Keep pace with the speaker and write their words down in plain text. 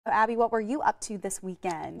Abby, what were you up to this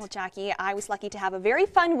weekend? Well, Jackie, I was lucky to have a very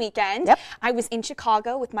fun weekend. Yep. I was in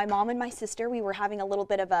Chicago with my mom and my sister. We were having a little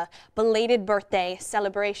bit of a belated birthday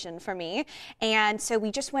celebration for me. And so we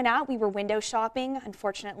just went out. We were window shopping.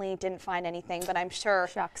 Unfortunately, didn't find anything, but I'm sure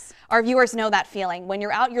our viewers know that feeling. When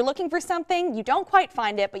you're out, you're looking for something, you don't quite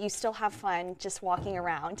find it, but you still have fun just walking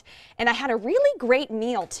around. And I had a really great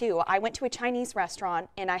meal, too. I went to a Chinese restaurant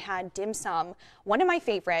and I had dim sum, one of my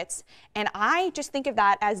favorites. And I just think of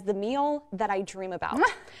that as the meal that I dream about.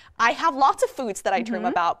 I have lots of foods that I dream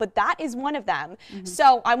about, but that is one of them.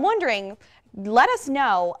 So I'm wondering, let us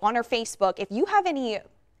know on our Facebook if you have any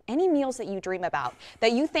meals that you dream about,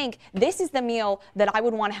 that you think this is the meal that I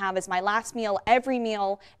would want to have as my last meal, every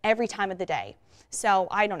time of the day. So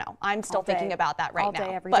I don't know. I'm still thinking about that right now. All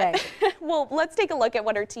day, every day. Well, let's take a look at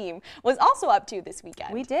what our team was also up to this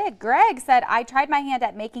weekend. We did. Greg said, I tried my hand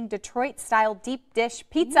at making Detroit-style deep dish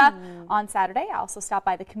pizza on Saturday. I also stopped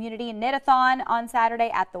by the community knit-a-thon on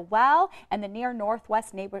Saturday at the Well and the Near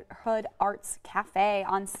Northwest Neighborhood Arts Cafe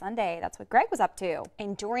on Sunday. That's what Greg was up to.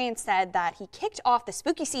 And Dorian said that he kicked off the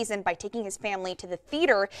spooky season by taking his family to the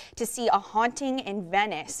theater to see A Haunting in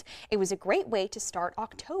Venice. It was a great way to start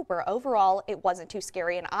October. Overall, it wasn't too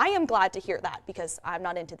scary, and I am glad to hear that because I'm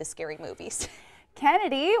not into the scary movies.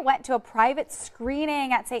 Kennedy went to a private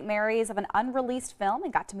screening at St. Mary's of an unreleased film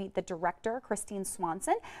and got to meet the director, Christine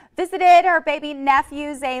Swanson. Visited her baby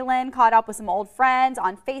nephew, Zaylin, caught up with some old friends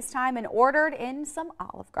on FaceTime, and ordered in some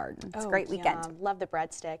Olive Garden. It's a great weekend. Love the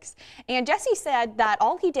breadsticks. And Jesse said that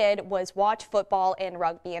all he did was watch football and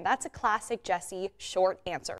rugby, and that's a classic Jesse short answer.